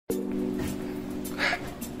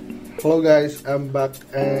Hello guys, I'm back,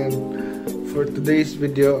 and for today's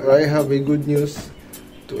video I have a good news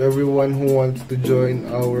to everyone who wants to join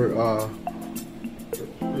our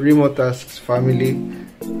remote tasks family.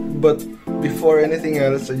 But before anything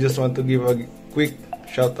else, I just want to give a quick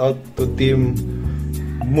shout out to Team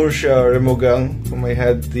Murcia Remogang, whom I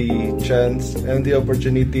had the chance and the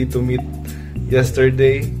opportunity to meet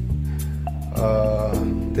yesterday.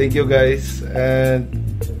 Thank you guys, and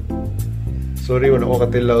sorry wala ko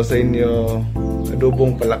katilaw sa inyo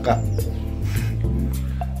adobong palaka.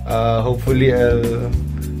 Hopefully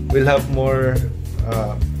we'll have more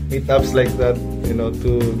meetups like that, you know,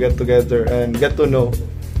 to get together and get to know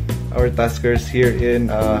our taskers here in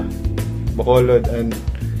Bacolod and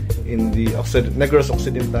in the Negros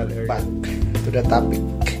Occidental area. Back to the topic.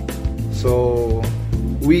 So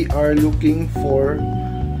we are looking for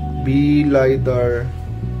LiDAR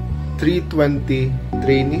 320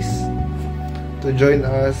 trainees to join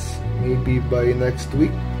us maybe by next week.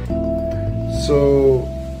 So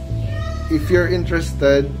if you're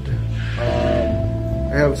interested,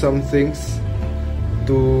 I have some things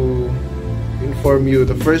to inform you.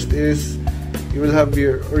 The first is you will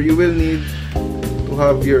need to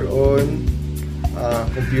have your own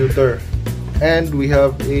computer, and we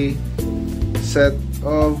have a set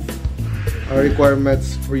of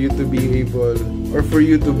requirements for you to be able, or for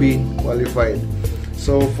you to be qualified.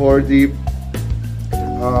 So for the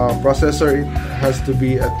processor, it has to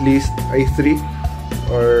be at least i3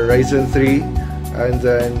 or Ryzen 3, and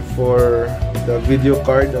then for the video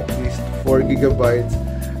card at least 4 gigabytes,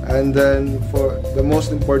 and then for the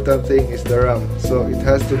most important thing is the RAM. So it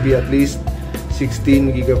has to be at least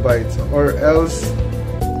 16 gigabytes, or else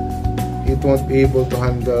it won't be able to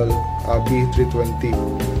handle B320.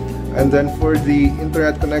 And then for the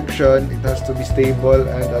internet connection, it has to be stable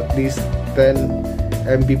and at least 10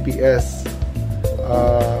 Mbps.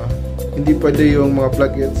 Hindi pwede yung mga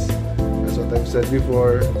plugins, that's what I've said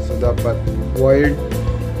before. So dapat wired,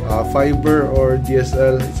 fiber or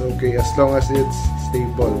DSL, it's okay as long as it's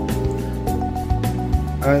stable.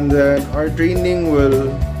 And then our training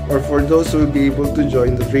will, or for those who will be able to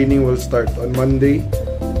join, the training will start on Monday,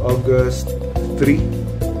 August 3.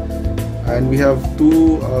 And we have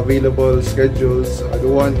two available schedules.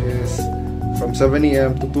 The one is from 7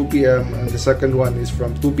 AM to 2 PM, and the second one is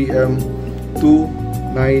from 2 PM to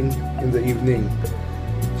 9 in the evening.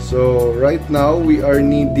 So right now we are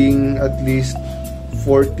needing at least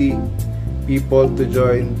 40 people to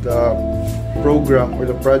join the program or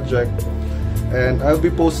the project, and I'll be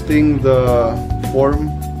posting the form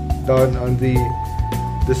down on the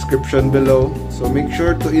description below. So make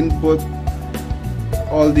sure to input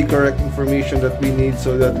all the correct information that we need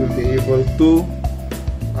so that we'll be able to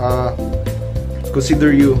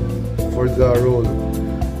consider you for the role.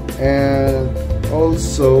 And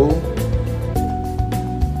also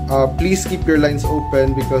please keep your lines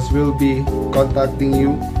open, because we'll be contacting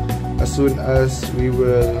you as soon as we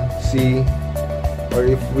will see, or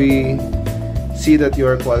if we see that you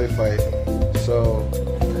are qualified. So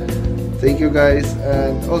thank you guys,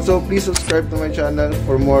 and also please subscribe to my channel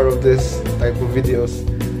for more of this type of videos,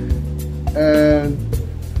 and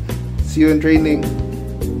see you in training.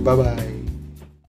 Bye bye.